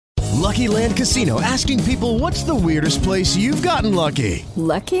Lucky Land Casino, asking people, what's the weirdest place you've gotten lucky?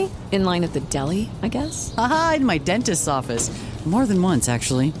 Lucky? In line at the deli, I guess? Aha, in my dentist's office. More than once,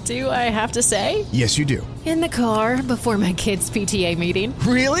 actually. Do I have to say? Yes, you do. In the car before my kids' PTA meeting.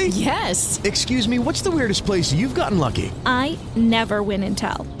 Really? Yes. Excuse me, what's the weirdest place you've gotten lucky? I never win and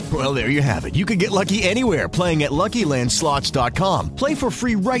tell. Well, there you have it. You can get lucky anywhere, playing at LuckyLandSlots.com. Play for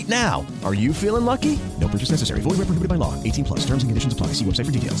free right now. Are you feeling lucky? No purchase necessary. Void where prohibited by law. 18 plus. Terms and conditions apply. See website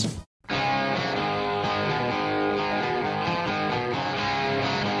for details.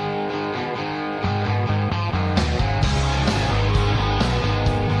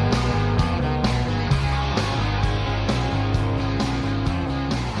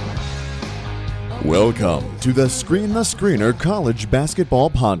 Welcome to the Screen the Screener College Basketball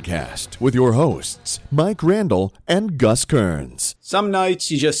Podcast with your hosts, Mike Randall and Gus Kearns. Some nights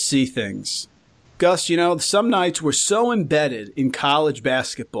you just see things. Gus, some nights we're so embedded in college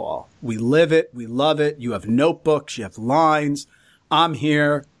basketball. We live it, we love it. You have notebooks, you have lines. I'm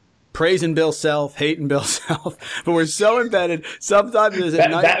here praising Bill Self, hating Bill Self, but we're so embedded. Sometimes there's a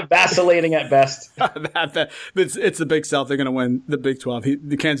night vacillating at best. It's the Big Self. They're going to win the Big 12.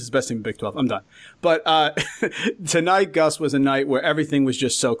 The Kansas is best team in the Big 12. I'm done. But tonight, Gus, was a night where everything was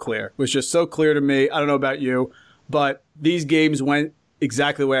just so clear. It was just so clear to me. I don't know about you, but these games went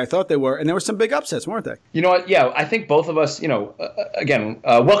exactly the way I thought they were, and there were some big upsets, weren't they? You know what? Yeah, I think both of us, again,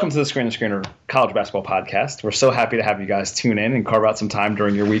 welcome to the Screen the Screener College Basketball Podcast. We're so happy to have you guys tune in and carve out some time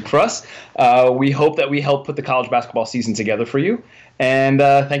during your week for us. We hope that we help put the college basketball season together for you, and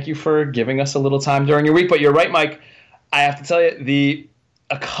thank you for giving us a little time during your week. But you're right, Mike. I have to tell you,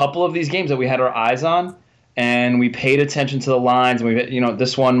 a couple of these games that we had our eyes on, and we paid attention to the lines, and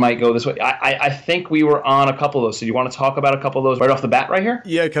this one might go this way. I think we were on a couple of those. So you want to talk about a couple of those right off the bat right here?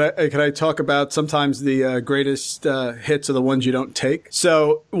 Yeah, can I talk about sometimes the greatest hits are the ones you don't take?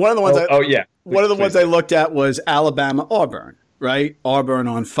 So one of the ones ones I looked at was Alabama-Auburn. Right? Auburn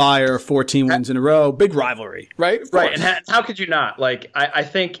on fire, 14 wins in a row, big rivalry, right? Right, and how could you not? I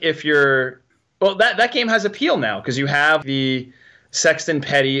think if you're – well, that game has appeal now because you have the – Sexton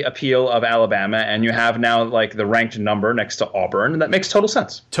Petty appeal of Alabama, and you have now the ranked number next to Auburn, and that makes total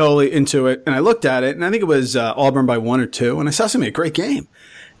sense. Totally into it. And I looked at it, and I think it was Auburn by 1 or 2, and I saw something a great game.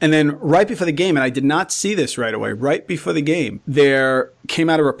 And then right before the game, and I did not see this right away, right before the game, there came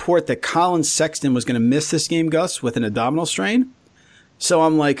out a report that Colin Sexton was going to miss this game, Gus, with an abdominal strain. So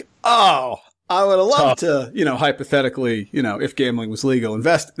I'm like, I would have loved to, hypothetically, if gambling was legal,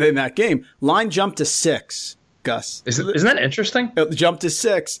 invest in that game. Line jumped to 6. Gus. Isn't that interesting? It jumped to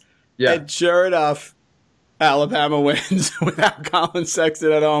 6. Yeah. And sure enough, Alabama wins without Colin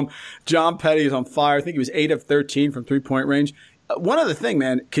Sexton at home. John Petty is on fire. I think he was 8 of 13 from three-point range. One other thing,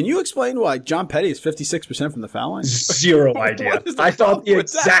 man. Can you explain why John Petty is 56% from the foul line? Zero idea. I thought the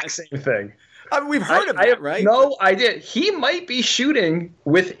exact same thing. I mean, we've heard of that, right? No idea. He might be shooting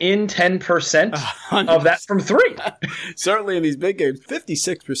within 10% of that from 3. Certainly in these big games.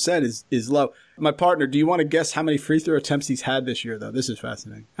 56% is low. My partner, do you want to guess how many free throw attempts he's had this year, though? This is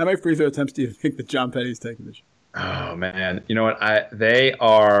fascinating. How many free throw attempts do you think that John Petty's taken this year? Oh, man. You know what? They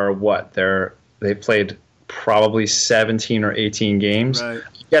are what? They played probably 17 or 18 games. Right.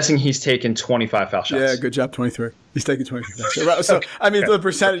 I'm guessing he's taken 25 foul shots. Yeah, good job, 23. He's taking 23 foul shots. So, I mean, the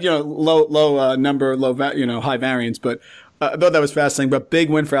percentage, low number, high variance, but I thought that was fascinating. But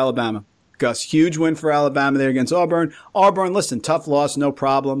big win for Alabama. Gus, huge win for Alabama there against Auburn. Auburn, listen, tough loss, no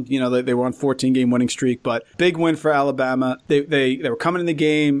problem. They were on 14-game winning streak, but big win for Alabama. They were coming in the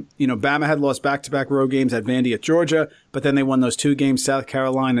game. Bama had lost back-to-back road games at Vandy at Georgia, but then they won those 2 games, South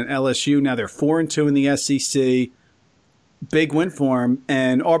Carolina and LSU. Now they're 4-2 in the SEC. Big win for them,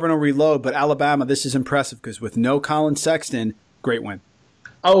 and Auburn will reload, but Alabama, this is impressive because with no Colin Sexton, great win.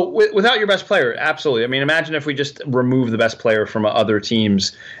 Oh, without your best player, absolutely. I mean, imagine if we just remove the best player from other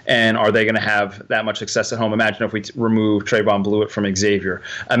teams, and are they going to have that much success at home? Imagine if we remove Trayvon Blewett from Xavier.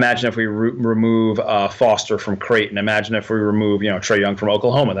 Imagine if we remove Foster from Creighton. Imagine if we remove Trae Young from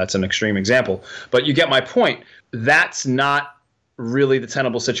Oklahoma. That's an extreme example. But you get my point. That's not really the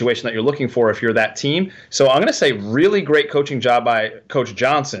tenable situation that you're looking for if you're that team. So I'm going to say really great coaching job by Coach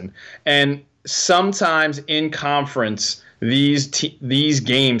Johnson. And sometimes in conference, these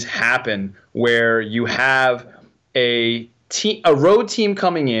games happen where you have a road team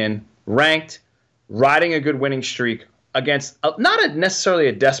coming in, ranked, riding a good winning streak, against not necessarily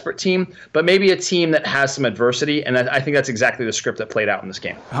a desperate team, but maybe a team that has some adversity. And I think that's exactly the script that played out in this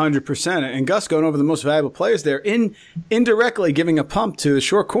game. 100%. And Gus going over the most valuable players there, indirectly giving a pump to the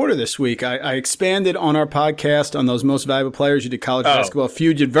short quarter this week. I expanded on our podcast on those most valuable players. You did college basketball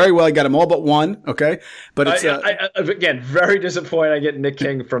feud. You did very well. You got them all but one. Okay. But it's again, very disappointed I get Nick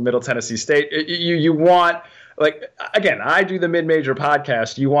King from Middle Tennessee State. You want... Like, again, I do the mid-major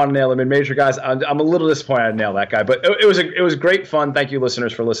podcast. You want to nail the mid-major guys. I'm a little disappointed I nailed that guy, but it was great fun. Thank you,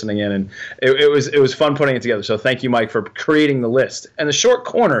 listeners, for listening in, and it was fun putting it together. So thank you, Mike, for creating the list. And the short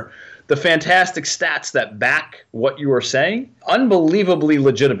corner, the fantastic stats that back what you were saying, unbelievably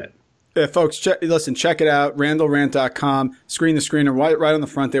legitimate. Folks, check it out, randallrant.com, Screen the Screener, right on the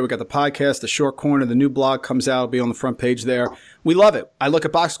front there. We got the podcast, the short corner, the new blog comes out, it'll be on the front page there. We love it. I look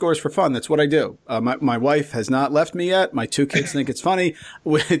at box scores for fun. That's what I do. My wife has not left me yet. My two kids think it's funny.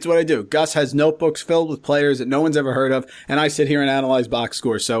 It's what I do. Gus has notebooks filled with players that no one's ever heard of, and I sit here and analyze box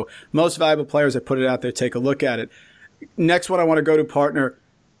scores. So most valuable players, I put it out there. Take a look at it. Next one I want to go to, partner.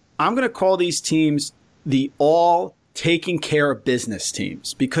 I'm going to call these teams the all taking care of business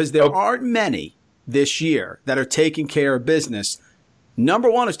teams, because there aren't many this year that are taking care of business.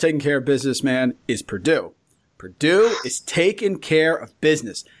 Number one is taking care of business, man, is Purdue. Purdue is taking care of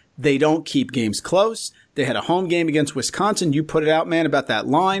business. They don't keep games close. They had a home game against Wisconsin. You put it out, man, about that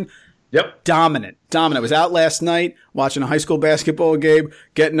line. Yep. Dominant. I was out last night watching a high school basketball game,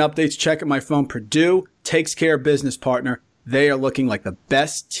 getting updates, checking my phone. Purdue takes care of business, partner. They are looking like the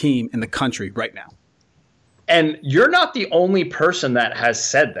best team in the country right now. And you're not the only person that has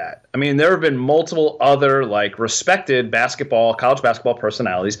said that. I mean, there have been multiple other respected college basketball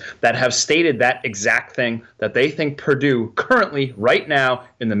personalities that have stated that exact thing, that they think Purdue currently, right now,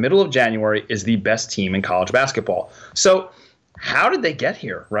 in the middle of January, is the best team in college basketball. So how did they get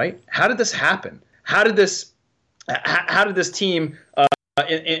here, right? How did this happen? How did this team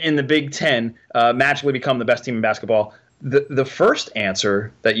in the Big Ten magically become the best team in basketball? The first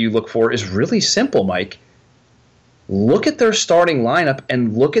answer that you look for is really simple, Mike. Look at their starting lineup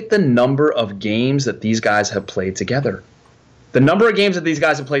and look at the number of games that these guys have played together. The number of games that these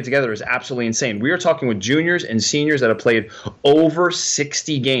guys have played together is absolutely insane. We are talking with juniors and seniors that have played over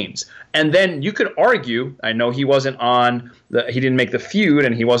 60 games. And then you could argue, I know he didn't make the feud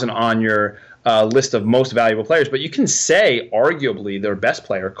and he wasn't on your list of most valuable players, but you can say arguably their best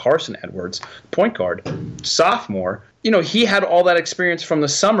player, Carson Edwards, point guard, sophomore, he had all that experience from the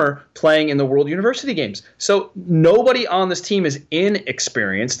summer playing in the World University Games. So nobody on this team is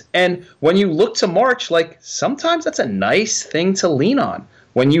inexperienced. And when you look to March, sometimes that's a nice thing to lean on.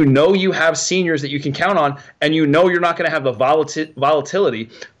 When you have seniors that you can count on, and you're not going to have the volatility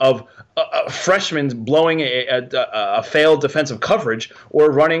of freshmen blowing a failed defensive coverage or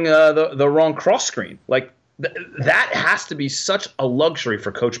running the wrong cross screen. That has to be such a luxury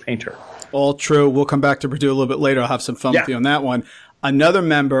for Coach Painter. All true. We'll come back to Purdue a little bit later. I'll have some fun with you on that one. Another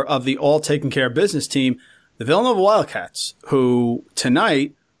member of the all taking care of business team, the Villanova Wildcats, who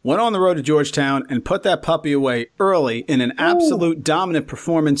tonight went on the road to Georgetown and put that puppy away early in an absolute dominant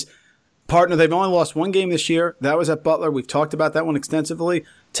performance. Partner, they've only lost one game this year. That was at Butler. We've talked about that one extensively.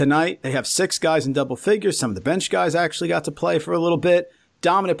 Tonight, they have 6 guys in double figures. Some of the bench guys actually got to play for a little bit.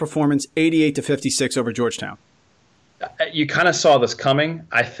 Dominant performance, 88-56 over Georgetown. You kind of saw this coming.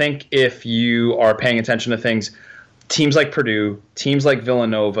 I think if you are paying attention to things, teams like Purdue, teams like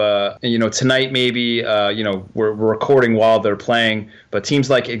Villanova, tonight maybe, we're recording while they're playing, but teams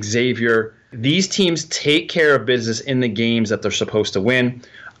like Xavier, these teams take care of business in the games that they're supposed to win.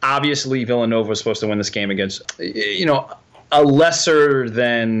 Obviously, Villanova was supposed to win this game against, a lesser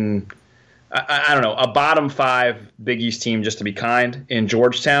than, a bottom 5 Big East team, just to be kind, in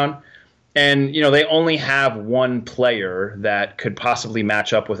Georgetown. And, they only have one player that could possibly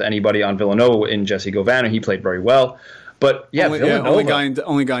match up with anybody on Villanova in Jesse Govano. He played very well. But, Villanova.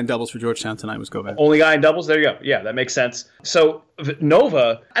 Only guy in doubles for Georgetown tonight was Govano. Only guy in doubles? There you go. Yeah, that makes sense. So,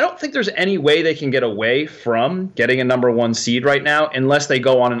 Nova, I don't think there's any way they can get away from getting a number 1 seed right now unless they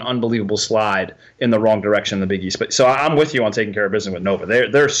go on an unbelievable slide in the wrong direction in the Big East. But so I'm with you on taking care of business with Nova.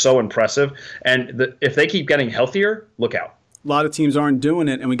 They're so impressive. And if they keep getting healthier, look out. A lot of teams aren't doing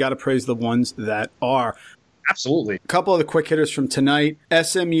it, and we got to praise the ones that are. Absolutely. A couple of the quick hitters from tonight.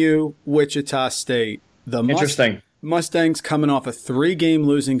 SMU, Wichita State. Interesting. Mustangs coming off a 3-game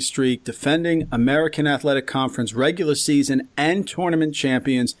losing streak, defending American Athletic Conference regular season and tournament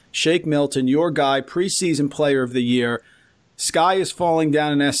champions. Shake Milton, your guy, preseason player of the year. Sky is falling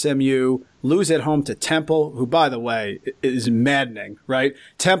down in SMU. Lose at home to Temple, who, by the way, is maddening, right?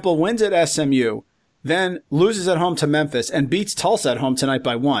 Temple wins at SMU. then loses at home to Memphis and beats Tulsa at home tonight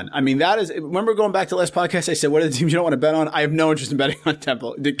by 1. I mean, that is, remember going back to last podcast, I said, what are the teams you don't want to bet on? I have no interest in betting on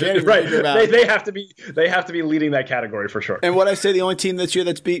Temple. Right. They have to be leading that category for sure. And what I say, the only team this year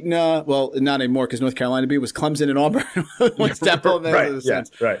that's beaten, well, not anymore because North Carolina beat, was Clemson and Auburn. Once Temple,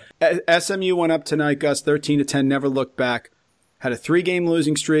 right. SMU went up tonight, Gus, 13-10, never looked back. Had a 3-game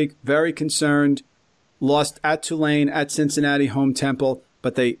losing streak, very concerned. Lost at Tulane, at Cincinnati, home Temple,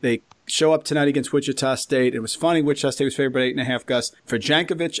 but they show up tonight against Wichita State. It was funny. Wichita State was favored by 8.5, Gus. For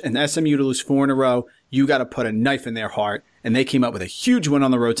Jankovic and SMU to lose 4 in a row, you got to put a knife in their heart. And they came up with a huge win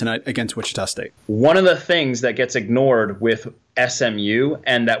on the road tonight against Wichita State. One of the things that gets ignored with SMU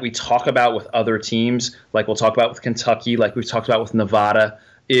and that we talk about with other teams, like we'll talk about with Kentucky, like we've talked about with Nevada,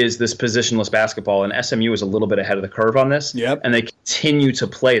 is this positionless basketball. And SMU is a little bit ahead of the curve on this. Yep. And they continue to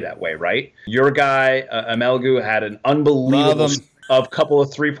play that way, right? Your guy, Amelgu, had an unbelievable of couple of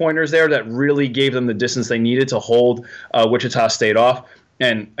 3-pointers there that really gave them the distance they needed to hold Wichita State off.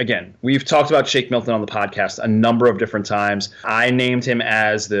 And again, we've talked about Shake Milton on the podcast a number of different times. I named him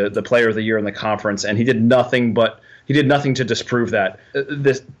as the player of the year in the conference, and he did nothing to disprove that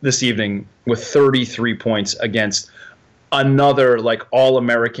this evening with 33 points against another like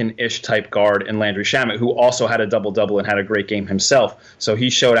all-American-ish type guard in Landry Shamet, who also had a double-double and had a great game himself. So he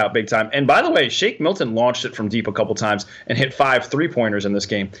showed out big time. And by the way, Shake Milton launched it from deep a couple times and hit 5 3-pointers in this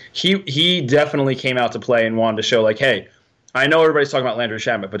game. He definitely came out to play and wanted to show like, hey, I know everybody's talking about Landry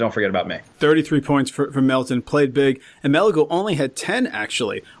Shamet, but don't forget about me. 33 points for Milton, played big. And Amelgu only had 10,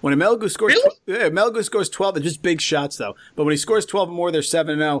 actually. When Amelgu scores, Amelgu scores 12, they're just big shots, though. But when he scores 12 or more, they're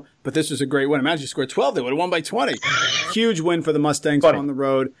 7-0. But this was a great win. Imagine he scored 12, they would have won by 20. Huge win for the Mustangs on the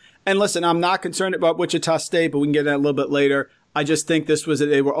road. And listen, I'm not concerned about Wichita State, but we can get that a little bit later. I just think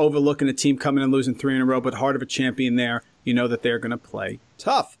they were overlooking a team coming and losing 3 in a row, but heart of a champion there. You know that they're going to play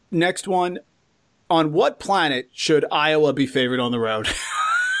tough. Next one. On what planet should Iowa be favored on the road?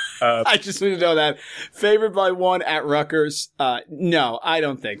 I just need to know that. Favored by 1 at Rutgers? No, I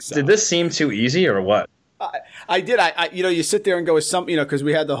don't think so. Did this seem too easy or what? I did. You sit there and go with something, because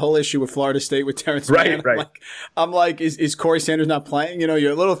we had the whole issue with Florida State with Terrence Mann. Right. I'm like, is Corey Sanders not playing?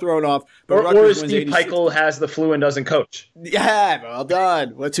 You're a little thrown off. But or Steve Peichel has the flu and doesn't coach. Yeah, well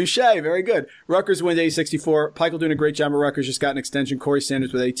done. Well, touche. Very good. Rutgers wins 80-64. Peichel doing a great job at Rutgers. Just got an extension. Corey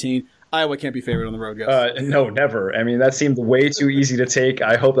Sanders with 18. Iowa can't be favored on the road, guys. No, never. I mean, that seemed way too easy to take.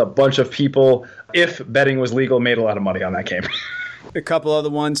 I hope a bunch of people, if betting was legal, made a lot of money on that game. A couple other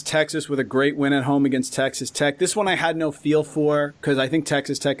ones. Texas with a great win at home against Texas Tech. This one I had no feel for because I think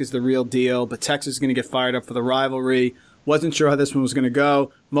Texas Tech is the real deal, but Texas is going to get fired up for the rivalry. Wasn't sure how this one was going to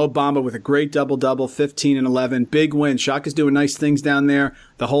go. Mo Bamba with a great double-double, 15 and 11. Big win. Shaka's doing nice things down there.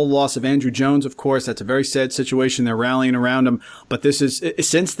 The whole loss of Andrew Jones, of course, that's a very sad situation. They're rallying around him. But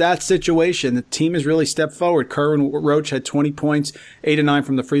since that situation, the team has really stepped forward. Kerwin Roach had 20 points, 8 and 9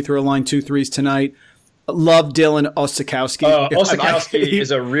 from the free throw line, 2 threes tonight. Love Dylan Osakowski. Osakowski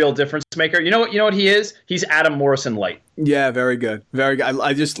is a real difference maker. You know what he is? He's Adam Morrison light. Yeah, very good. Very good.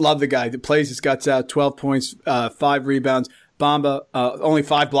 I just love the guy that plays his guts out. 12 points, 5 rebounds. Bamba, only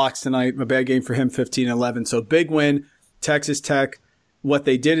 5 blocks tonight. A bad game for him, 15-11. So big win. Texas Tech. What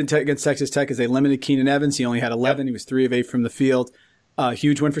they did against Texas Tech is they limited Keenan Evans. He only had 11. Yep. He was 3 of 8 from the field.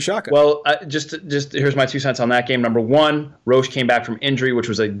 Huge win for Shaka. Well, just here's my 2 cents on that game. Number 1, Roche came back from injury, which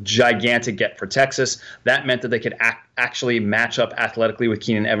was a gigantic get for Texas. That meant that they could actually match up athletically with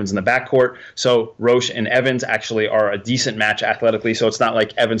Keenan Evans in the backcourt. So Roche and Evans actually are a decent match athletically. So it's not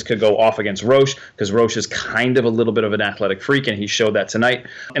like Evans could go off against Roche because Roche is kind of a little bit of an athletic freak, and he showed that tonight.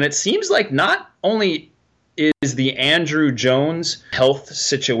 And it seems like not only is the Andrew Jones health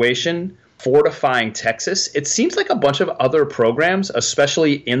situation fortifying Texas, it seems like a bunch of other programs,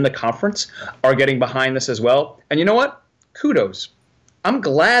 especially in the conference, are getting behind this as well. And you know what? Kudos. I'm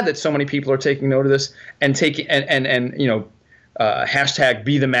glad that so many people are taking note of this and taking hashtag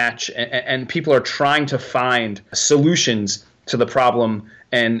be the match, and people are trying to find solutions to the problem.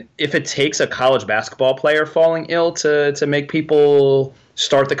 And if it takes a college basketball player falling ill to make people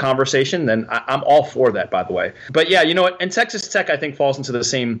start the conversation, then I'm all for that, by the way. But yeah, you know what? And Texas Tech, I think, falls into the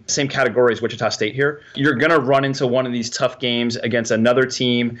same category as Wichita State here. You're going to run into one of these tough games against another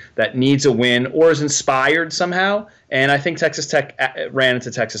team that needs a win or is inspired somehow. And I think Texas Tech ran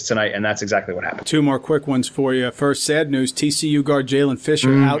into Texas tonight, and that's exactly what happened. 2 more quick ones for you. First, sad news. TCU guard Jalen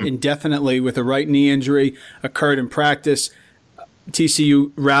Fisher out indefinitely with a right knee injury, occurred in practice.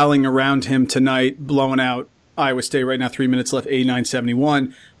 TCU rallying around him tonight, blowing out Iowa State right now, 3 minutes left,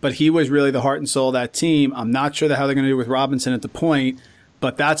 89-71. But he was really the heart and soul of that team. I'm not sure how they're going to do with Robinson at the point,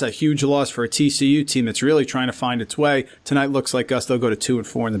 But that's a huge loss for a TCU team that's really trying to find its way. Tonight looks like they'll go to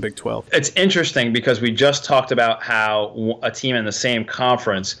 2-4 in the Big 12. It's interesting because we just talked about how a team in the same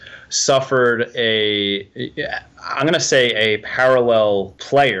conference suffered I'm going to say a parallel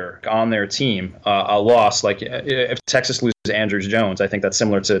player on their team, a loss. Like if Texas loses Andrews Jones, I think that's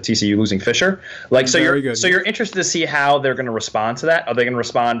similar to TCU losing Fisher. You're interested to see how they're going to respond to that. Are they going to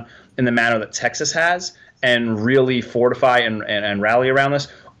respond in the manner that Texas has and really fortify and rally around this?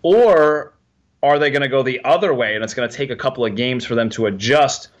 Or are they going to go the other way and it's going to take a couple of games for them to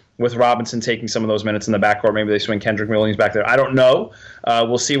adjust with Robinson taking some of those minutes in the backcourt? Maybe they swing Kendrick Williams back there. I don't know.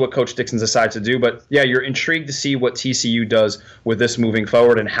 We'll see what Coach Dixon decides to do. But, yeah, you're intrigued to see what TCU does with this moving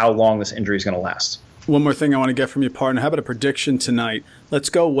forward and how long this injury is going to last. One more thing I want to get from your partner. How about a prediction tonight?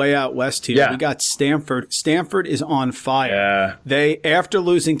 Let's go way out west here. Yeah. We got Stanford. Stanford is on fire. Yeah. They, after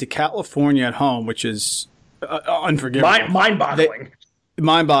losing to California at home, which is unforgivable. Mind-boggling.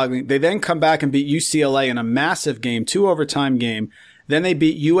 Mind-boggling. They then come back and beat UCLA in a massive game, 2-overtime game. Then they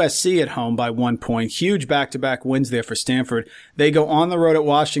beat USC at home by 1 point. Huge back-to-back wins there for Stanford. They go on the road at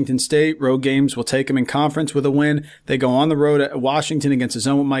Washington State. Road games will take them in conference with a win. They go on the road at Washington against the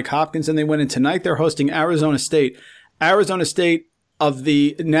zone with Mike Hopkins, and they win. And tonight they're hosting Arizona State. Arizona State, of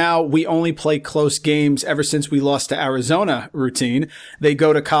the now we only play close games ever since we lost to Arizona routine. They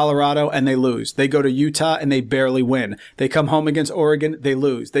go to Colorado and they lose. They go to Utah and they barely win. They come home against Oregon, they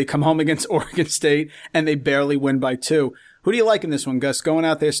lose. They come home against Oregon State and they barely win by 2. Who do you like in this one, Gus? Going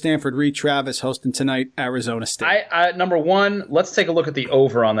out there, Stanford, Reed Travis hosting tonight, Arizona State. Number one, let's take a look at the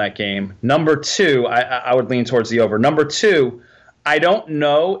over on that game. Number two, I would lean towards the over. Number two, I don't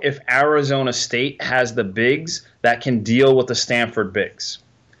know if Arizona State has the bigs that can deal with the Stanford bigs.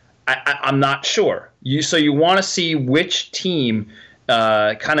 I'm not sure. So you want to see which team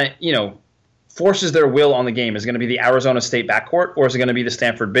forces their will on the game. Is it going to be the Arizona State backcourt or is it going to be the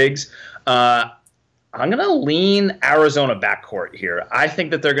Stanford bigs? I'm going to lean Arizona backcourt here. I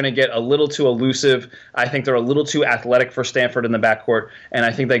think that they're going to get a little too elusive. I think they're a little too athletic for Stanford in the backcourt, and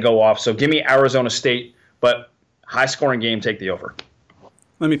I think they go off. So give me Arizona State, but high-scoring game, take the over.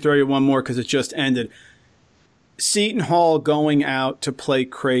 Let me throw you one more because it just ended. Seton Hall going out to play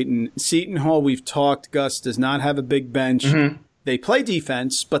Creighton. Seton Hall, we've talked, Gus, does not have a big bench. Mm-hmm. They play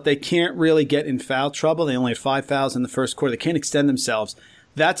defense, but they can't really get in foul trouble. They only had 5 fouls in the first quarter. They can't extend themselves.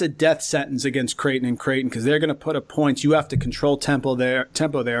 That's a death sentence against Creighton because they're going to put up points. You have to control tempo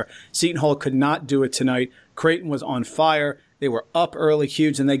there. Seton Hall could not do it tonight. Creighton was on fire. They were up early,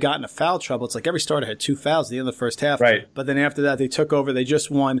 huge, and they got into foul trouble. It's like every starter had 2 fouls at the end of the first half. Right. But then after that, they took over. They just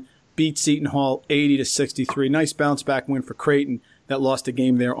won, beat Seton Hall 80-63. Nice bounce back win for Creighton that lost a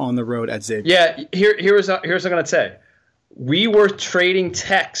game there on the road at Xavier. Yeah, here's what I'm going to say. We were trading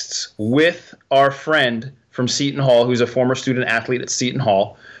texts with our friend from Seton Hall, who's a former student athlete at Seton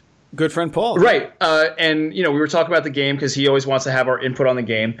Hall. Good friend Paul. Right. And, we were talking about the game because he always wants to have our input on the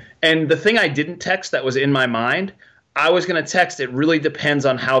game. And the thing I didn't text that was in my mind, I was going to text, it really depends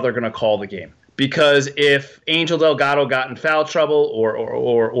on how they're going to call the game. Because if Angel Delgado got in foul trouble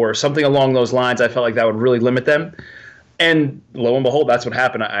or something along those lines, I felt like that would really limit them. And lo and behold, that's what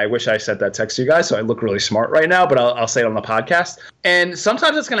happened. I wish I sent that text to you guys, so I look really smart right now, but I'll say it on the podcast. And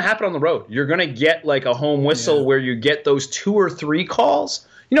sometimes it's going to happen on the road. You're going to get like a home whistle where you get those 2 or 3 calls.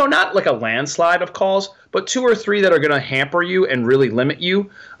 Not like a landslide of calls, but 2 or 3 that are going to hamper you and really limit you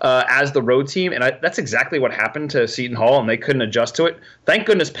as the road team. And that's exactly what happened to Seton Hall, and they couldn't adjust to it. Thank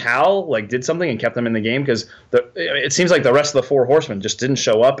goodness Powell did something and kept them in the game because it seems like the rest of the 4 horsemen just didn't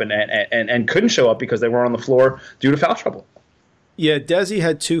show up and couldn't show up because they weren't on the floor due to foul trouble. Yeah, Desi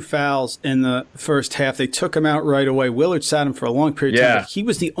had 2 fouls in the first half. They took him out right away. Willard sat him for a long period of time. But he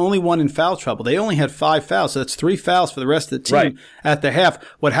was the only one in foul trouble. They only had 5 fouls, so that's 3 fouls for the rest of the team at the half.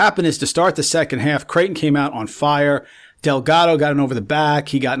 What happened is to start the second half, Creighton came out on fire. Delgado got him over the back.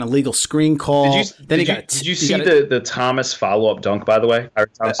 He got an illegal screen call. Did you see the Thomas follow-up dunk, by the way?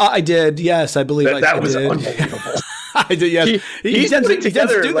 I did, yes. I believe that was unbelievable. I did, yes. He's putting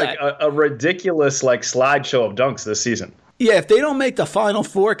together a ridiculous slideshow of dunks this season. Yeah, if they don't make the Final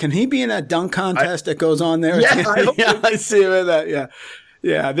Four, can he be in that dunk contest that goes on there? Yeah, I see him in that.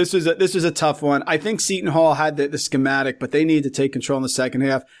 Yeah. This was a tough one. I think Seton Hall had the schematic, but they needed to take control in the second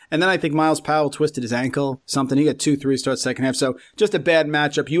half. And then I think Miles Powell twisted his ankle, something. He got 2-3 starts second half. So just a bad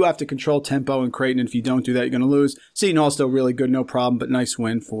matchup. You have to control tempo in Creighton, and if you don't do that, you're going to lose. Seton Hall's still really good, no problem, but nice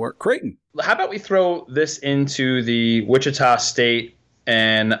win for Creighton. How about we throw this into the Wichita State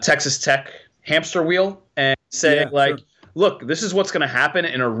and Texas Tech hamster wheel and say, sure. Look, this is what's going to happen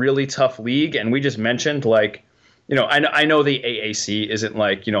in a really tough league. And we just mentioned, I know the AAC isn't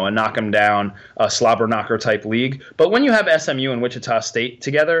like, a knock 'em down, slobber knocker type league. But when you have SMU and Wichita State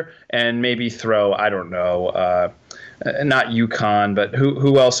together and maybe throw, I don't know, not UConn, but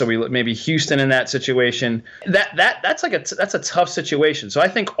who else are we? Maybe Houston in that situation. That's a tough situation. So I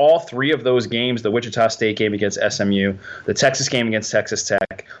think all three of those games, the Wichita State game against SMU, the Texas game against Texas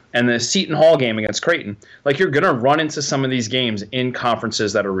Tech, and the Seton Hall game against Creighton, like you're going to run into some of these games in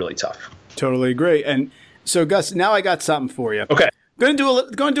conferences that are really tough. Totally agree. And so Gus, now I got something for you. Okay, going to do a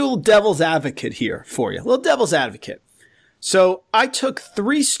little devil's advocate here for you. A little devil's advocate. So I took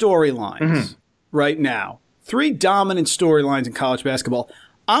three storylines right now. Three dominant storylines in college basketball.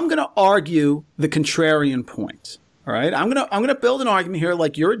 I'm going to argue the contrarian point. All right. I'm going to build an argument here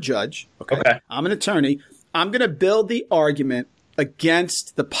like you're a judge. Okay. I'm an attorney. I'm going to build the argument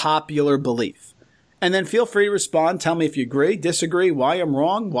against the popular belief. And then feel free to respond. Tell me if you agree, disagree, why I'm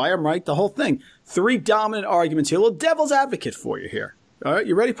wrong, why I'm right, the whole thing. Three dominant arguments here. A little devil's advocate for you here. All right.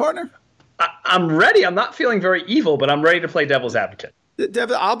 You ready, partner? I'm ready. I'm not feeling very evil, but I'm ready to play devil's advocate.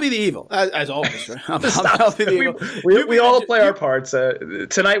 I'll be the evil, as always. Right? I'll be the evil. We all play our parts.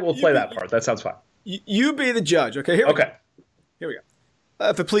 Tonight we'll play that part. That sounds fine. You be the judge. Okay, here we go. Here we go.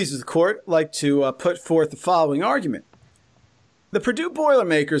 If it pleases the court, I'd like to put forth the following argument. The Purdue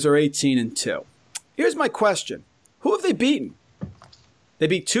Boilermakers are 18-2. Here's my question. Who have they beaten? They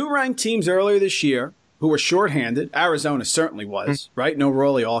beat two ranked teams earlier this year who were shorthanded. Arizona certainly was, right? No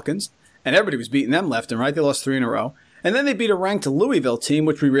Rollie Hawkins. And everybody was beating them left and right. They lost 3 in a row. And then they beat a ranked Louisville team,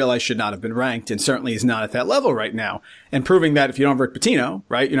 which we realize should not have been ranked and certainly is not at that level right now. And proving that if you don't have Rick Pitino,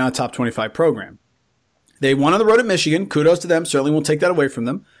 right, you're not a top 25 program. They won on the road at Michigan. Kudos to them. Certainly won't take that away from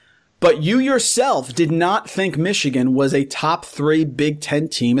them. But you yourself did not think Michigan was a top 3 Big Ten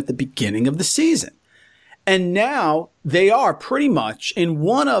team at the beginning of the season. And now they are pretty much in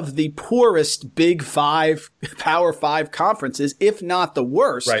one of the poorest Big 5, Power 5 conferences, if not the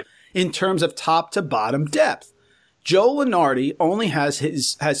worst, in terms of top to bottom depth. Joe Lunardi only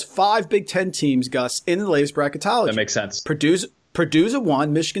has 5 Big Ten teams, Gus, in the latest bracketology. That makes sense. Purdue's a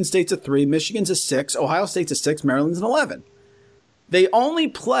 1, Michigan State's a 3, Michigan's a 6, Ohio State's a 6, Maryland's an 11. They only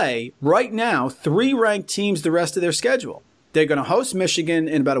play, right now, 3 ranked teams the rest of their schedule. They're going to host Michigan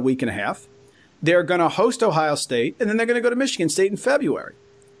in about a week and a half. They're going to host Ohio State, and then they're going to go to Michigan State in February.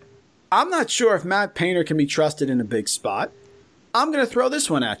 I'm not sure if Matt Painter can be trusted in a big spot. I'm going to throw this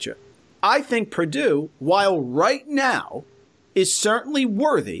one at you. I think Purdue, while right now is certainly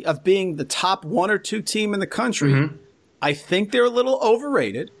worthy of being the top 1 or 2 team in the country, I think they're a little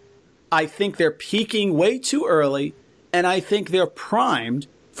overrated. I think they're peaking way too early, and I think they're primed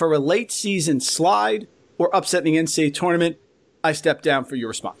for a late season slide or upsetting the NCAA tournament. I step down for your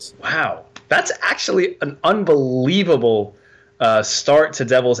response. Wow. That's actually an unbelievable start to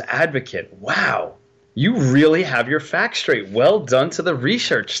Devil's Advocate. Wow. You really have your facts straight. Well done to the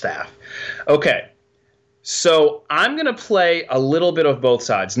research staff. Okay, so I'm going to play a little bit of both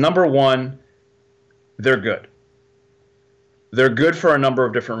sides. Number one, they're good. They're good for a number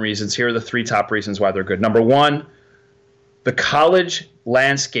of different reasons. Here are the 3 top reasons why they're good. Number one, the college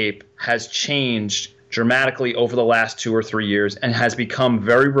landscape has changed dramatically over the last 2 or 3 years and has become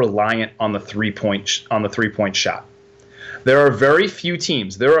very reliant on the three-point shot. There are very few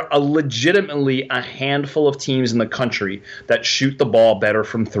teams. There are legitimately a handful of teams in the country that shoot the ball better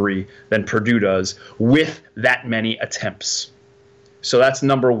from 3 than Purdue does with that many attempts. So that's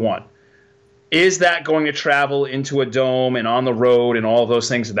number one. Is that going to travel into a dome and on the road and all of those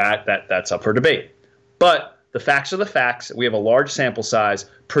things? That's up for debate. But the facts are the facts. We have a large sample size.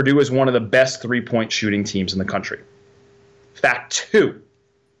 Purdue is one of the best 3-point shooting teams in the country. Fact 2,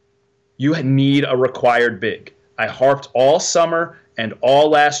 you need a required big. I harped all summer and all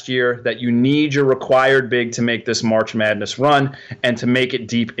last year that you need your required big to make this March Madness run and to make it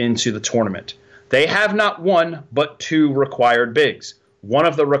deep into the tournament. They have not 1, but 2 required bigs. One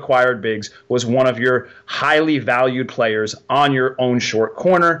of the required bigs was one of your highly valued players on your own short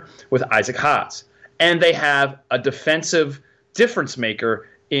corner with Isaac Haas. And they have a defensive difference maker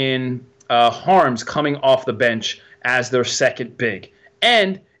in Harms coming off the bench as their second big.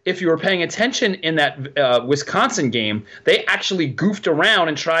 And if you were paying attention in that Wisconsin game, they actually goofed around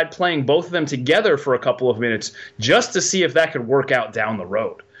and tried playing both of them together for a couple of minutes just to see if that could work out down the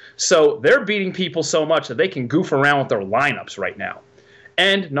road. So they're beating people so much that they can goof around with their lineups right now.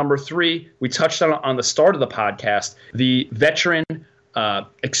 And number 3, we touched on the start of the podcast, the veteran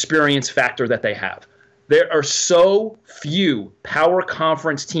experience factor that they have. There are so few power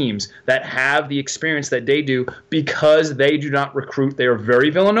conference teams that have the experience that they do because they do not recruit. They are very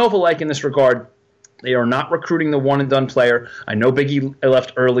Villanova-like in this regard. They are not recruiting the one-and-done player. I know Biggie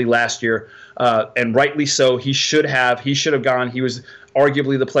left early last year, and rightly so. He should have gone. He was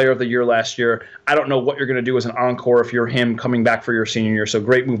arguably the player of the year last year. I don't know what you're going to do as an encore if you're him coming back for your senior year. So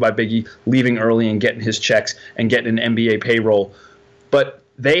great move by Biggie, leaving early and getting his checks and getting an NBA payroll. But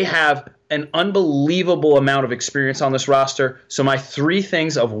they have an unbelievable amount of experience on this roster. So my three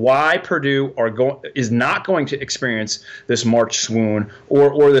things of why Purdue is not going to experience this March swoon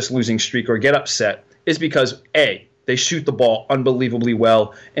or this losing streak or get upset is because, A, they shoot the ball unbelievably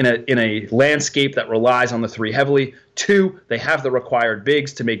well in a landscape that relies on the three heavily. 2, they have the required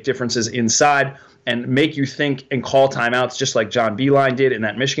bigs to make differences inside and make you think and call timeouts just like John Beilein did in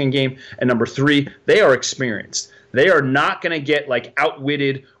that Michigan game. And number 3, they are experienced. They are not going to get like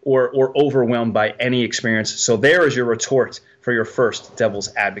outwitted or overwhelmed by any experience. So there is your retort for your first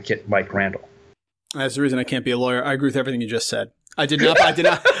devil's advocate, Mike Randall. That's the reason I can't be a lawyer. I agree with everything you just said. I did not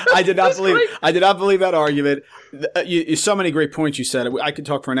believe that argument. So many great points you said. I could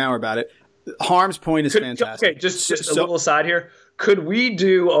talk for an hour about it. Harm's point is fantastic. Okay, just a little aside here. Could we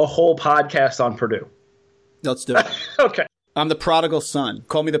do a whole podcast on Purdue? Let's do it. Okay. I'm the prodigal son.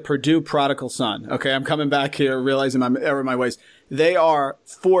 Call me the Purdue prodigal son. Okay, I'm coming back here, realizing I'm error in my ways. They are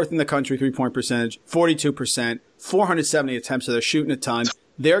 4th in the country, 3-point percentage, 42%, 470 attempts, so they're shooting a ton.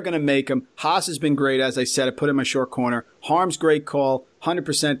 They're going to make them. Haas has been great, as I said. I put in my short corner. Harm's great call,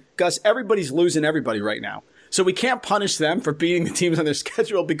 100%. Gus, everybody's losing everybody right now. So we can't punish them for beating the teams on their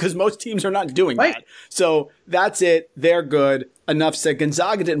schedule because most teams are not doing that. So that's it. They're good. Enough said.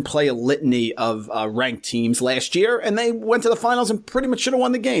 Gonzaga didn't play a litany of ranked teams last year, and they went to the finals and pretty much should have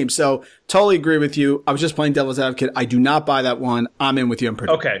won the game. So totally agree with you. I was just playing devil's advocate. I do not buy that one. I'm in with you on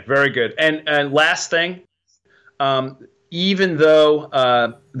Purdue. Okay, very good. And last thing, even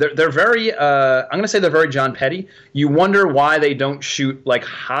though they're very, I'm going to say they're very John Petty, you wonder why they don't shoot like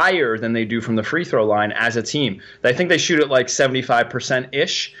higher than they do from the free throw line as a team. I think they shoot at like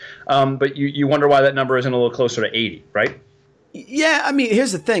 75%-ish, but you wonder why that number isn't a little closer to 80, right? Yeah, I mean,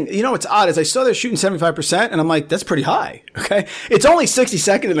 here's the thing. You know what's odd is I saw they're shooting 75%, and I'm like, that's pretty high, okay? It's only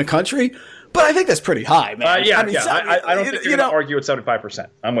 62nd in the country, but I think that's pretty high, man. I don't think you're going to argue at 75%.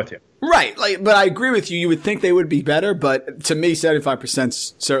 I'm with you. Right, but I agree with you. You would think they would be better, but to me, 75%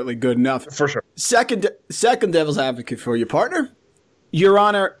 is certainly good enough. For sure. Second devil's advocate for you, partner. Your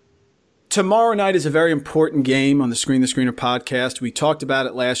Honor, tomorrow night is a very important game on the Screen the Screener podcast. We talked about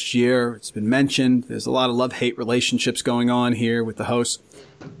it last year. It's been mentioned. There's a lot of love-hate relationships going on here with the hosts.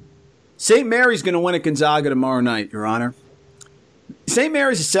 St. Mary's going to win at Gonzaga tomorrow night, Your Honor. St.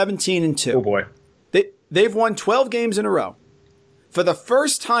 Mary's is 17-2. Oh, boy. They've won 12 games in a row. For the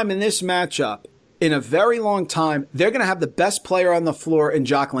first time in this matchup in a very long time, they're going to have the best player on the floor in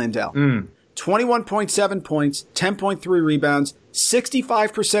Jock Landale. 21.7 points, 10.3 rebounds,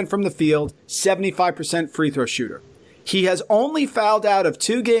 65% from the field, 75% free throw shooter. He has only fouled out of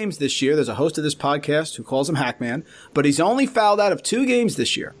 2 games this year. There's a host of this podcast who calls him Hackman, but he's only fouled out of 2 games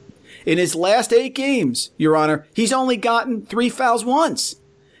this year. In his last 8 games, Your Honor, he's only gotten 3 fouls once.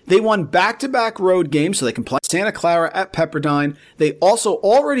 They won back-to-back road games, so they can play Santa Clara at Pepperdine. They also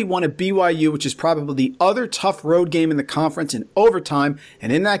already won at BYU, which is probably the other tough road game in the conference in overtime.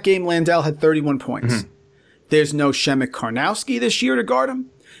 And in that game, Landale had 31 points. There's no Shemek Karnowski this year to guard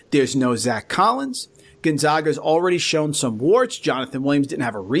him. There's no Zach Collins. Gonzaga's already shown some warts. Jonathan Williams didn't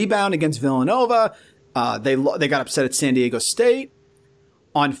have a rebound against Villanova. They got upset at San Diego State.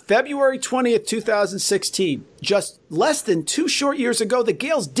 On February 20th, 2016, just less than 2 short years ago, the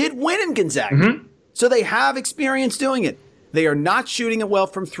Gales did win in Gonzaga. So they have experience doing it. They are not shooting it well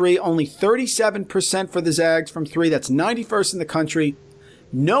from 3, only 37% for the Zags from 3. That's 91st in the country.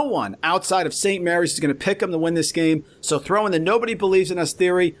 No one outside of St. Mary's is going to pick them to win this game. So throw in the nobody believes in us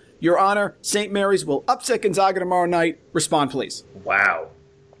theory. Your Honor, St. Mary's will upset Gonzaga tomorrow night. Respond, please. Wow.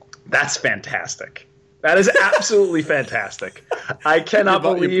 That's fantastic. That is absolutely fantastic. I cannot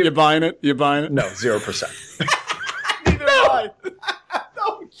believe... You're buying it? You're buying it? No, 0%. Neither am I.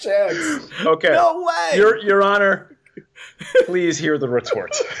 No chance. Okay. No way. Your Honor, please hear the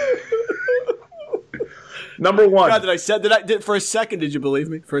retort. Number 1. God, for a second, did you believe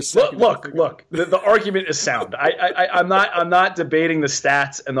me? For a second. Look. The argument is sound. I'm not debating the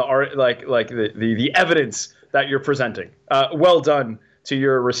stats and the evidence that you're presenting. Well done to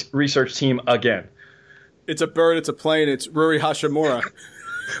your research team again. It's a bird, it's a plane, it's Ruri Hachimura.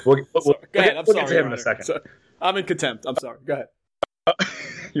 Go ahead. I'm sorry. Get to him in a second. So, I'm in contempt. I'm sorry. Go ahead.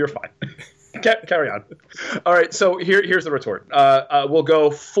 You're fine. Carry on. All right, so here's the retort. We'll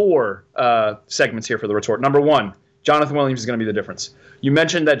go 4 segments here for the retort. Number 1, Jonathan Williams is going to be the difference. You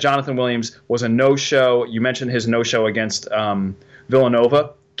mentioned that Jonathan Williams was a no-show. You mentioned his no-show against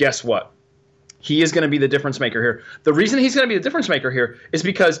Villanova. Guess what? he is going to be the difference maker here. The reason he's going to be the difference maker here is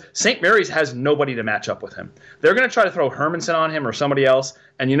because St. Mary's has nobody to match up with him. They're going to try to throw Hermanson on him or somebody else,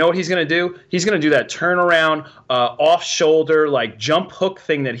 and you know what he's going to do? He's going to do that turnaround, off-shoulder, like jump hook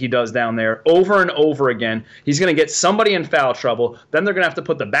thing that he does down there over and over again. He's going to get somebody in foul trouble. Then they're going to have to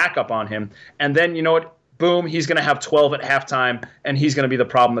put the backup on him, and then you know what? Boom, he's going to have 12 at halftime, and he's going to be the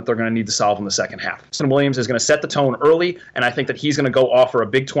problem that they're going to need to solve in the second half. Justin Williams is going to set the tone early, and I think that he's going to go off for a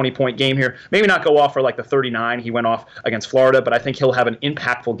big 20-point game here. Maybe not go off for like the 39 he went off against Florida, but I think he'll have an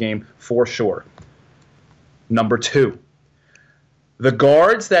impactful game for sure. Number 2, the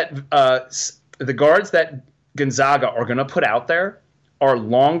guards that Gonzaga are going to put out there are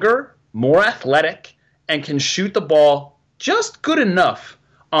longer, more athletic, and can shoot the ball just good enough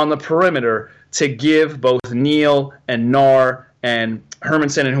on the perimeter to give both Neal and Nar and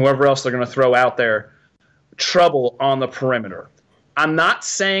Hermanson and whoever else they're going to throw out there trouble on the perimeter. I'm not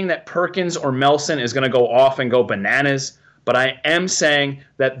saying that Perkins or Melson is going to go off and go bananas, but I am saying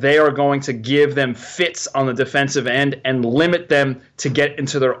that they are going to give them fits on the defensive end and limit them to get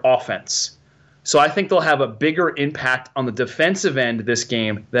into their offense. So I think they'll have a bigger impact on the defensive end this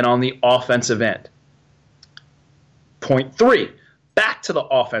game than on the offensive end. Point 3. Back to the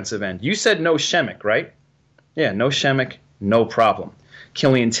offensive end. You said no Shemek, right? Yeah, no Shemek, no problem.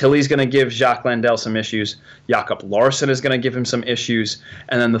 Killian Tilly's going to give Jacques Landell some issues. Jakob Larson is going to give him some issues.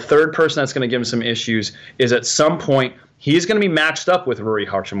 And then the third person that's going to give him some issues is at some point he's going to be matched up with Rui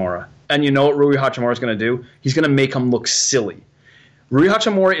Hachimura. And you know what Rui Hachimura is going to do? He's going to make him look silly. Rui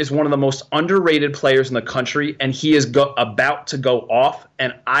Hachimura is one of the most underrated players in the country, and he is about to go off.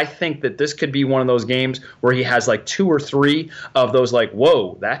 And I think that this could be one of those games where he has like 2 or 3 of those like,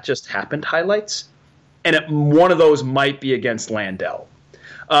 whoa, that just happened highlights. And one of those might be against Landell.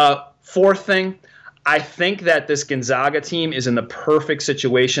 Fourth thing, I think that this Gonzaga team is in the perfect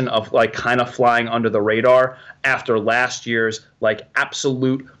situation of like kind of flying under the radar after last year's like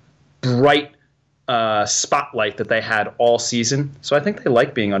absolute bright spotlight that they had all season. So I think they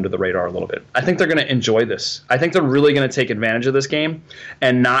like being under the radar a little bit. I think they're going to enjoy this. I think they're really going to take advantage of this game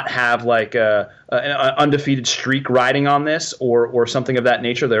and not have like an undefeated streak riding on this or something of that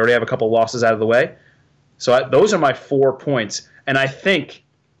nature. They already have a couple losses out of the way. So those are my 4 points. And I think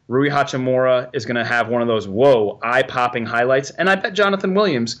Rui Hachimura is going to have one of those, whoa, eye-popping highlights. And I bet Jonathan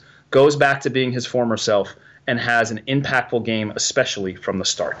Williams goes back to being his former self and has an impactful game, especially from the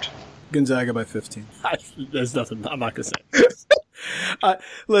start. Gonzaga by 15. There's nothing I'm not going to say.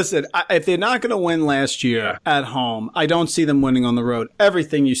 Listen, if they're not going to win last year at home, I don't see them winning on the road.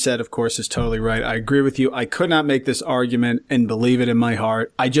 Everything you said, of course, is totally right. I agree with you. I could not make this argument and believe it in my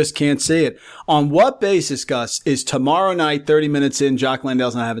heart. I just can't see it. On what basis, Gus, is tomorrow night, 30 minutes in, Jacques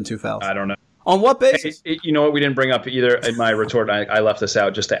Landell's not having 2 fouls? I don't know. On what basis? You know what? We didn't bring up either in my retort. I left this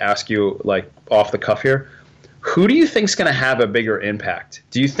out just to ask you, like, off the cuff here. Who do you think's going to have a bigger impact?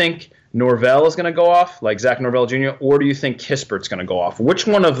 Do you think Norvell is going to go off, like Zach Norvell Jr., or do you think Kispert's going to go off? Which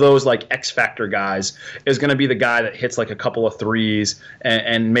one of those like X-Factor guys is going to be the guy that hits like a couple of threes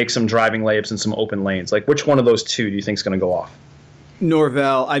and makes some driving layups in some open lanes? Like which one of those two do you think is going to go off?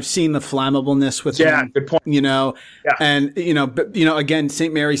 Norvell, I've seen the flammableness with him. Yeah, good point. And again,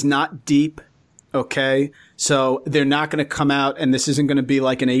 St. Mary's not deep. Okay, so they're not going to come out, and this isn't going to be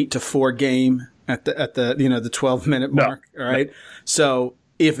like an 8-4 game at the 12-minute mark. All right, so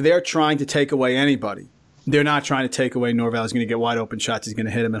if they're trying to take away anybody, they're not trying to take away Norvell. He's going to get wide open shots. He's going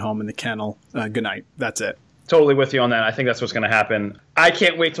to hit him at home in the kennel. Good night. That's it. Totally with you on that. I think that's what's going to happen. I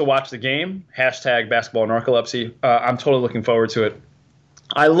can't wait to watch the game. #basketball narcolepsy. I'm totally looking forward to it.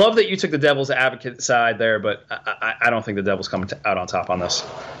 I love that you took the devil's advocate side there, but I don't think the devil's coming out on top on this.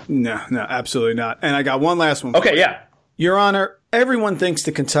 No, absolutely not. And I got one last one. Okay, yeah. Your Honor, everyone thinks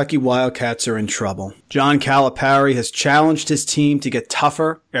the Kentucky Wildcats are in trouble. John Calipari has challenged his team to get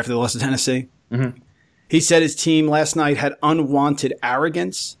tougher after the loss to Tennessee. Mm-hmm. He said his team last night had unwanted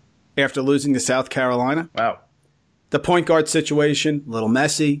arrogance after losing to South Carolina. Wow. The point guard situation, a little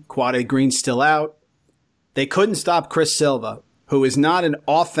messy. Quade Green's still out. They couldn't stop Chris Silva, who is not an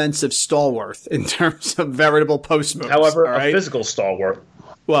offensive stalwart in terms of veritable post moves. However, a physical stalwart.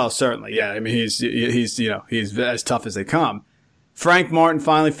 Well, certainly, yeah. I mean, he's as tough as they come. Frank Martin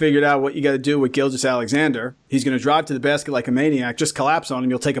finally figured out what you got to do with Gilgeous-Alexander. He's going to drive to the basket like a maniac, just collapse on him.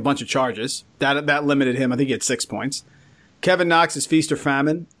 You'll take a bunch of charges. That limited him. I think he had 6 points. Kevin Knox is feast or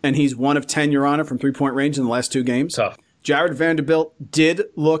famine, and he's 1 of 10, Your Honor, from three-point range in the last 2 games. Tough. Jared Vanderbilt did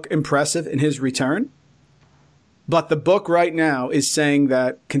look impressive in his return, but the book right now is saying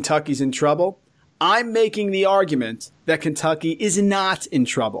that Kentucky's in trouble. I'm making the argument that Kentucky is not in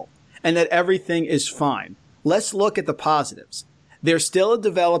trouble and that everything is fine. Let's look at the positives. They're still a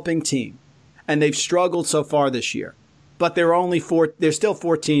developing team. and they've struggled so far this year. But they're still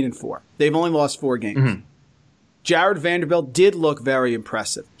 14-4. They've only lost 4 games. Mm-hmm. Jared Vanderbilt did look very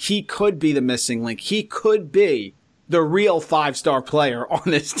impressive. He could be the missing link. He could be the real 5-star player on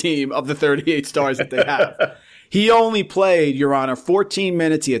this team of the 38 stars that they have. He only played, Your Honor, 14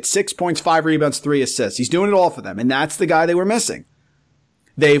 minutes. He had 6 points, 5 rebounds, 3 assists. He's doing it all for them, and that's the guy they were missing.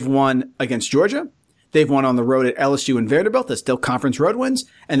 They've won against Georgia. They've won on the road at LSU and Vanderbilt. They're still conference road wins,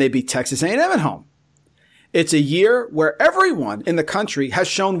 and they beat Texas A&M at home. It's a year where everyone in the country has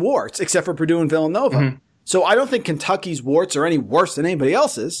shown warts except for Purdue and Villanova. Mm-hmm. So I don't think Kentucky's warts are any worse than anybody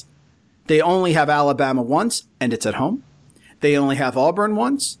else's. They only have Alabama once, and it's at home. They only have Auburn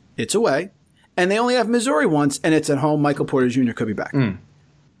once, it's away. And they only have Missouri once, and it's at home. Michael Porter Jr. could be back.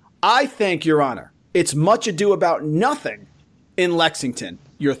 I think, Your Honor, it's much ado about nothing in Lexington.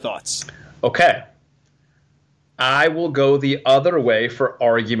 Your thoughts? Okay. I will go the other way for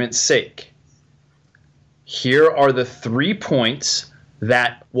argument's sake. Here are the 3 points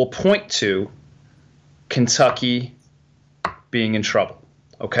that will point to Kentucky being in trouble.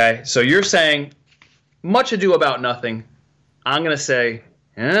 Okay? So you're saying much ado about nothing. I'm going to say,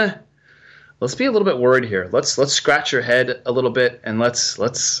 let's be a little bit worried here. Let's scratch your head a little bit, and let's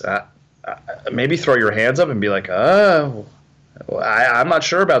maybe throw your hands up and be like, I'm not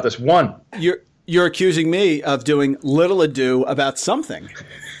sure about this one. You're accusing me of doing little ado about something.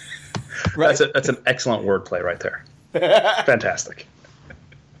 Right? That's an excellent wordplay right there. Fantastic.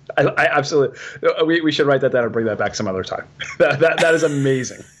 I absolutely. We should write that down and bring that back some other time. That is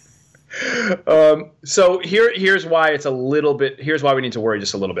amazing. So here's why it's a little bit. Here's why we need to worry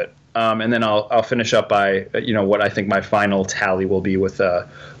just a little bit. And then I'll finish up by what I think my final tally will be with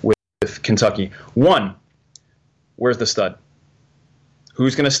Kentucky. 1, where's the stud?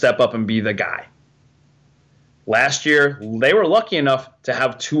 Who's going to step up and be the guy? Last year, they were lucky enough to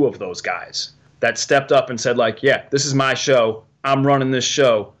have 2 of those guys that stepped up and said, like, yeah, this is my show. I'm running this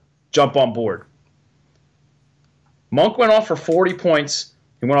show. Jump on board. Monk went off for 40 points.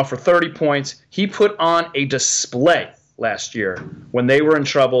 He went off for 30 points. He put on a display last year when they were in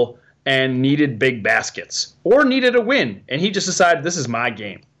trouble and needed big baskets or needed a win. And he just decided, this is my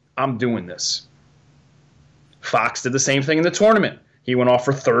game. I'm doing this. Fox did the same thing in the tournament. He went off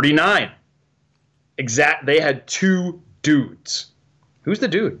for 39. They had 2 dudes. Who's the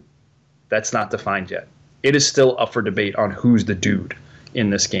dude? That's not defined yet. It is still up for debate on who's the dude in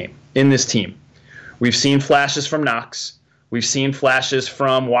this game, in this team. We've seen flashes from Knox. We've seen flashes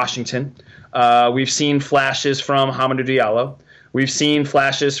from Washington. We've seen flashes from Hamidou Diallo. We've seen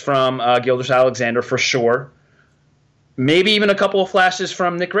flashes from Gilgeous-Alexander for sure. Maybe even a couple of flashes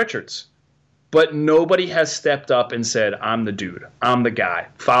from Nick Richards. But nobody has stepped up and said, I'm the dude. I'm the guy.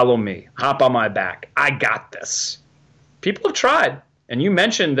 Follow me. Hop on my back. I got this. People have tried. And you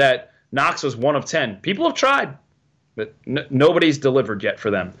mentioned that Knox was 1 of 10. People have tried. But nobody's delivered yet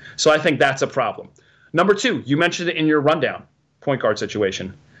for them. So I think that's a problem. Number 2, you mentioned it in your rundown, point guard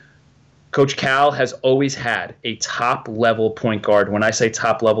situation. Coach Cal has always had a top-level point guard. When I say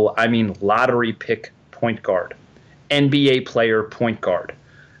top level, I mean lottery pick point guard, NBA player point guard,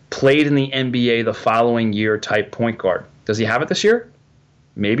 played in the NBA the following year type point guard. Does he have it this year?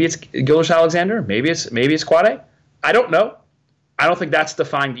 Maybe it's Gilgeous-Alexander. Maybe it's Quade. I don't know. I don't think that's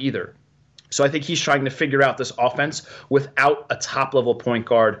defined either. So I think he's trying to figure out this offense without a top-level point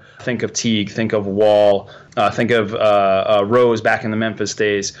guard. Think of Teague, think of Wall, think of Rose back in the Memphis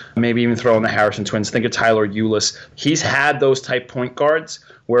days, maybe even throw in the Harrison twins. Think of Tyler Ulis. He's had those type point guards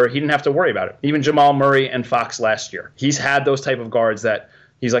where he didn't have to worry about it. Even Jamal Murray and Fox last year. He's had those type of guards that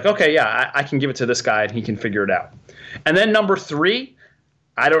he's like, okay, yeah, I can give it to this guy and he can figure it out. And then number 3,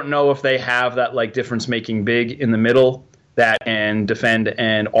 I don't know if they have that like difference-making big in the middle that can defend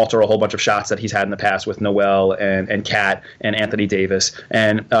and alter a whole bunch of shots that he's had in the past with Noel and Cat and Anthony Davis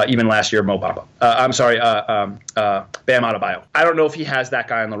and even last year Mo Bamba. Bam Adebayo. I don't know if he has that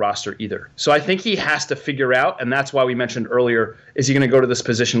guy on the roster either. So I think he has to figure out, and that's why we mentioned earlier, is he going to go to this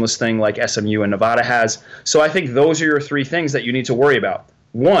positionless thing like SMU and Nevada has? So I think those are your 3 things that you need to worry about.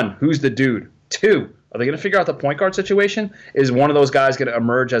 1, who's the dude? 2, are they going to figure out the point guard situation? Is one of those guys going to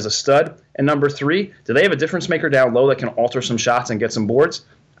emerge as a stud? And number 3, do they have a difference maker down low that can alter some shots and get some boards?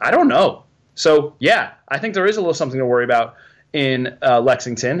 I don't know. So, yeah, I think there is a little something to worry about in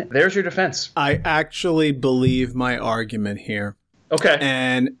Lexington. There's your defense. I actually believe my argument here. Okay.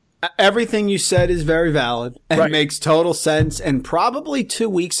 And everything you said is very valid and makes total sense. And probably 2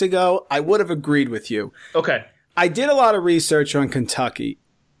 weeks ago, I would have agreed with you. Okay. I did a lot of research on Kentucky.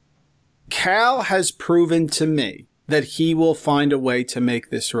 Cal has proven to me that he will find a way to make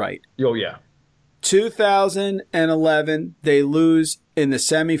this right. Oh, yeah. 2011, they lose in the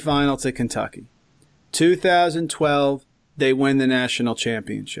semifinal to Kentucky. 2012, they win the national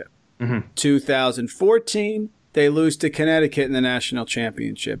championship. 2014, they lose to Connecticut in the national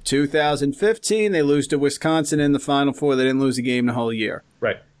championship. 2015, they lose to Wisconsin in the Final Four. They didn't lose a game the whole year.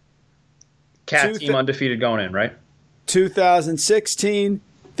 Right. Cat team undefeated going in, right? 2016,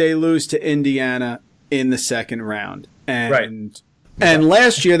 they lose to Indiana in the second round. And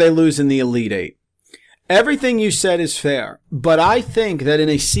last year, they lose in the Elite Eight. Everything you said is fair, but I think that in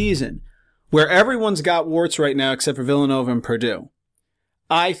a season where everyone's got warts right now except for Villanova and Purdue,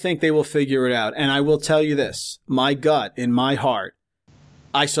 I think they will figure it out. And I will tell you this, my gut, in my heart,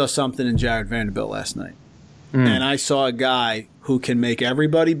 I saw something in Jared Vanderbilt last night. And I saw a guy who can make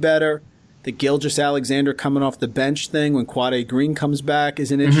everybody better. The Gilgeous-Alexander coming off the bench thing when Quade Green comes back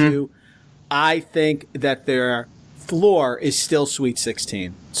is an issue. I think that their floor is still Sweet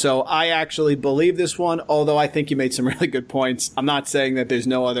 16. So I actually believe this one, although I think you made some really good points. I'm not saying that there's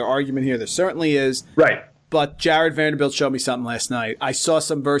no other argument here. There certainly is. Right. But Jared Vanderbilt showed me something last night. I saw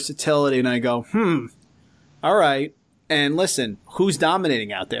some versatility, and I go, all right. And listen, who's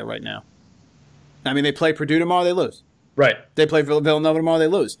dominating out there right now? I mean, they play Purdue tomorrow, they lose. Right. They play Villanova tomorrow, they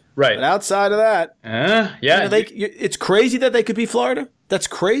lose. Right. But outside of that, it's crazy that they could beat Florida. That's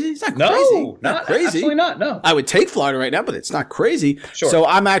crazy. It's not crazy. No, not crazy. Absolutely not. No. I would take Florida right now, but it's not crazy. Sure. So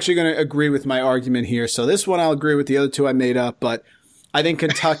I'm actually going to agree with my argument here. So this one I'll agree with. The other two I made up, but I think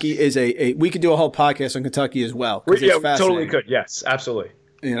Kentucky is we could do a whole podcast on Kentucky as well. Yeah, we totally could. Yes, absolutely.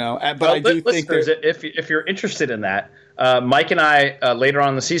 You know, but I do think that if you're interested in that, Mike and I later on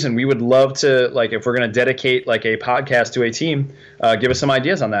in the season, we would love to, like, if we're going to dedicate like a podcast to a team, give us some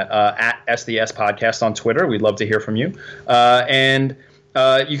ideas on that at SDS Podcast on Twitter. We'd love to hear from you, and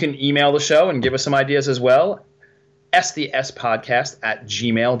you can email the show and give us some ideas as well.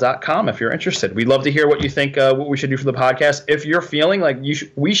 sdspodcast@gmail.com if you're interested. We'd love to hear what you think, what we should do for the podcast. If you're feeling like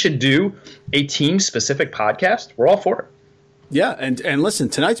we should do a team-specific podcast, we're all for it. Yeah, and listen,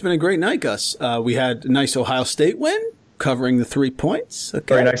 tonight's been a great night, Gus. We had a nice Ohio State win, covering the 3 points.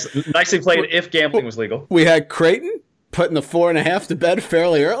 Okay. Very nice. Nicely played if gambling was legal. We had Creighton putting the 4.5 to bed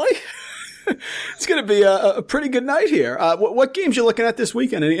fairly early. It's going to be a pretty good night here. What games you looking at this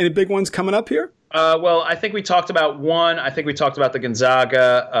weekend? Any big ones coming up here? Well, I think we talked about one. I think we talked about the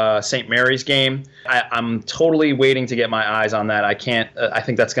Gonzaga St. Mary's game. I'm totally waiting to get my eyes on that. I can't. I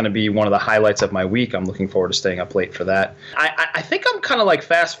think that's going to be one of the highlights of my week. I'm looking forward to staying up late for that. I think I'm kind of like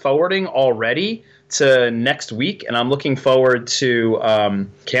fast forwarding already to next week, and I'm looking forward to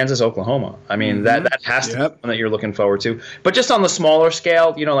Kansas, Oklahoma. I mean, that has to be one that you're looking forward to. But just on the smaller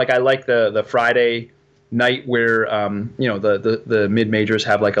scale, like I like the Friday night where the mid majors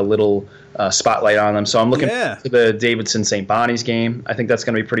have like a little spotlight on them. So I'm looking to the Davidson St. Bonnie's game. I think that's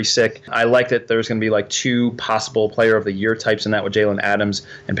going to be pretty sick. I like that there's going to be like 2 possible Player of the Year types in that with Jalen Adams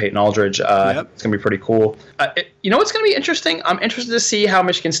and Peyton Aldridge. It's going to be pretty cool. What's going to be interesting? I'm interested to see how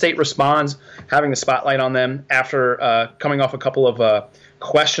Michigan State responds having the spotlight on them after coming off a couple of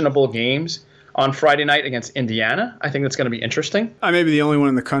questionable games on Friday night against Indiana. I think that's going to be interesting. I may be the only one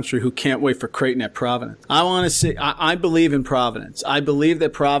in the country who can't wait for Creighton at Providence. I want to see. I believe in Providence. I believe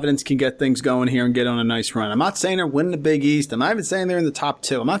that Providence can get things going here and get on a nice run. I'm not saying they're winning the Big East. I'm not even saying they're in the top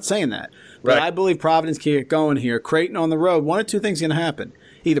 2. I'm not saying that. But I believe Providence can get going here. Creighton on the road. One of 2 things is going to happen.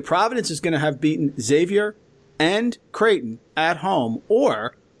 Either Providence is going to have beaten Xavier and Creighton at home,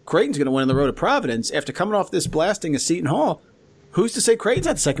 or Creighton's going to win on the road at Providence after coming off this blasting of Seton Hall. Who's to say Creighton's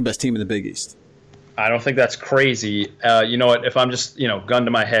not the second best team in the Big East? I don't think that's crazy. You know what? If I'm just, gun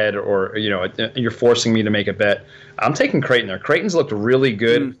to my head or, you're forcing me to make a bet, I'm taking Creighton there. Creighton's looked really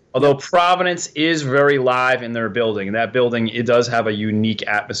good, although Providence is very live in their building. And that building, it does have a unique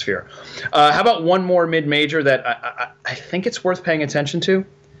atmosphere. How about one more mid-major that I think it's worth paying attention to?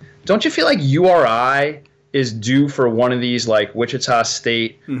 Don't you feel like URI is due for one of these, like Wichita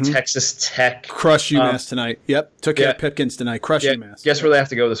State, Texas Tech? Crush UMass tonight. Yep. Took care of Pipkins tonight. Crush UMass. Guess where they have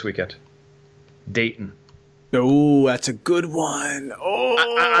to go this weekend? Dayton. Oh, that's a good one.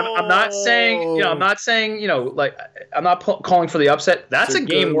 Oh, I'm not saying, I'm not calling for the upset. That's a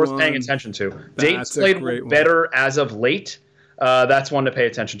game worth paying attention to. Dayton's played better as of late. That's one to pay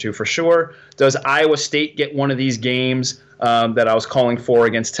attention to for sure. Does Iowa State get one of these games that I was calling for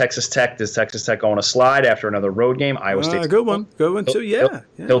against Texas Tech? Does Texas Tech go on a slide after another road game? Iowa State. Good one too. Yeah.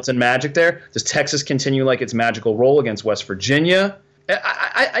 Hilton Magic there. Does Texas continue like its magical role against West Virginia? Of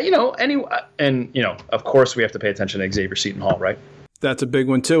course we have to pay attention to Xavier Seton Hall, right? That's a big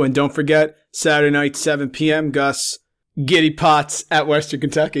one too. And don't forget, Saturday night, 7 p.m., Gus, Giddy Potts at Western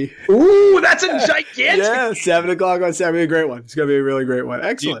Kentucky. Ooh, that's a gigantic. 7 o'clock on Saturday. A great one. It's going to be a really great one.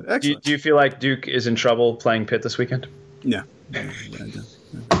 Excellent. Do you feel like Duke is in trouble playing Pitt this weekend? No.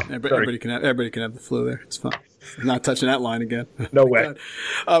 Everybody can have the flu there. It's fine. I'm not touching that line again. No way.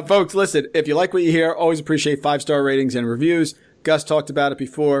 Folks, listen, if you like what you hear, always appreciate 5-star ratings and reviews. Gus talked about it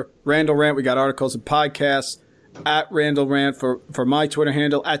before. Randall Rant, we got articles and podcasts. At Randall Rant for my Twitter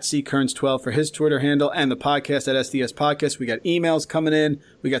handle, at CKearns12 for his Twitter handle, and the podcast at SDS Podcast. We got emails coming in.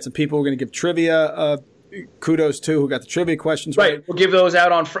 We got some people we're going to give trivia kudos to who got the trivia questions right. We'll give those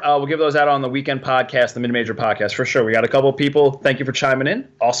out on the weekend podcast, the mid-major podcast for sure. We got a couple of people. Thank you for chiming in.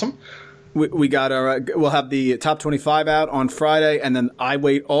 Awesome. We got we'll have the top 25 out on Friday, and then I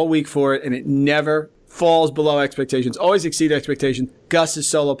wait all week for it, and it never falls below expectations, always exceed expectations. Gus's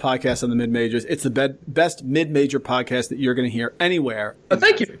solo podcast on the mid-majors. It's the best mid-major podcast that you're going to hear anywhere.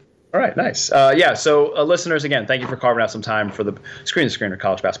 Thank you. All right, nice. So listeners, again, thank you for carving out some time for the Screen the Screener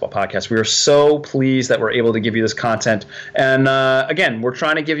College Basketball Podcast. We are so pleased that we're able to give you this content. And again, we're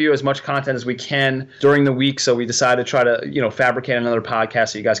trying to give you as much content as we can during the week. So we decided to try to, fabricate another podcast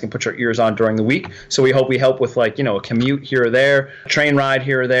so you guys can put your ears on during the week. So we hope we help with a commute here or there, a train ride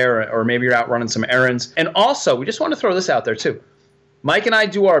here or there, or maybe you're out running some errands. And also, we just want to throw this out there too. Mike and I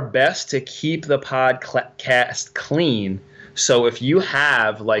do our best to keep the podcast clean. So if you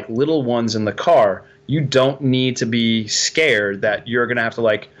have little ones in the car, you don't need to be scared that you're going to have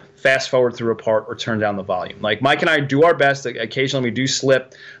to fast forward through a part or turn down the volume. Mike and I do our best. Occasionally we do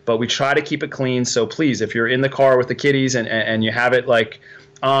slip, but we try to keep it clean. So please, if you're in the car with the kiddies and you have it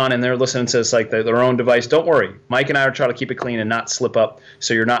on and they're listening to this their own device, don't worry. Mike and I are trying to keep it clean and not slip up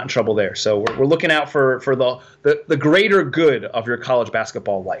so you're not in trouble there. So we're looking out for the greater good of your college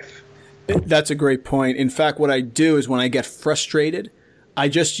basketball life. That's a great point. In fact, what I do is when I get frustrated, I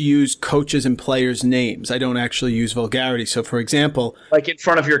just use coaches and players' names. I don't actually use vulgarity. So, for example, in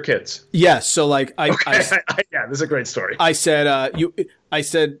front of your kids. Yes. So, yeah, this is a great story. I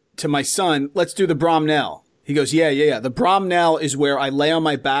said to my son, "Let's do the Bromnell." He goes, yeah. The Bromnell is where I lay on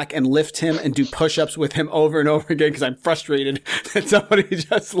my back and lift him and do push-ups with him over and over again because I'm frustrated that somebody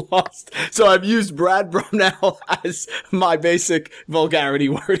just lost. So I've used Brad Bromnell as my basic vulgarity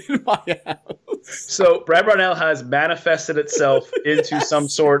word in my house. So Brad Bromnell has manifested itself into some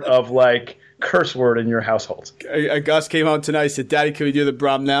sort of curse word in your household. Gus came home tonight and said, "Daddy, can we do the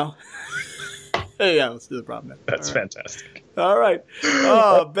Bromnell?" Yeah, let's do the Bromnell. That's fantastic. All right.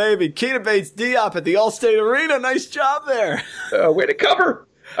 Oh, baby. Keita Bates Diop at the Allstate Arena. Nice job there. Way to cover.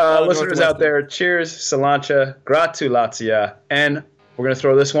 Listeners out there, cheers, Salancha, gratulatia. And we're going to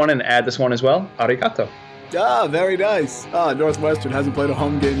throw this one and add this one as well. Arigato. Ah, very nice. Northwestern hasn't played a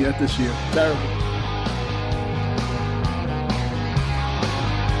home game yet this year. Terrible.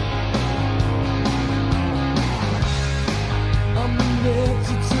 I'm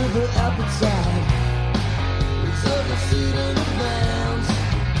addicted to the appetite.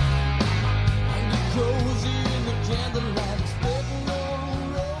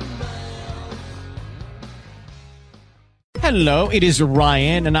 Hello, it is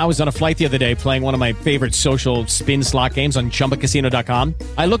Ryan, and I was on a flight the other day playing one of my favorite social spin slot games on ChumbaCasino.com.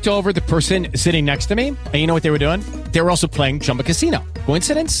 I looked over at the person sitting next to me, and you know what they were doing? They were also playing Chumba Casino.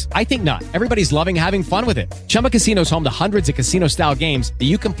 Coincidence? I think not. Everybody's loving having fun with it. Chumba Casino is home to hundreds of casino-style games that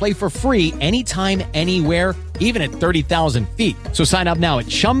you can play for free anytime, anywhere, even at 30,000 feet. So sign up now at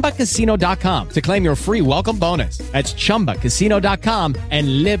ChumbaCasino.com to claim your free welcome bonus. That's ChumbaCasino.com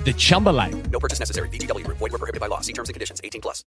and live the Chumba life. No purchase necessary. VGW. Void where prohibited by law. See terms and conditions. 18+.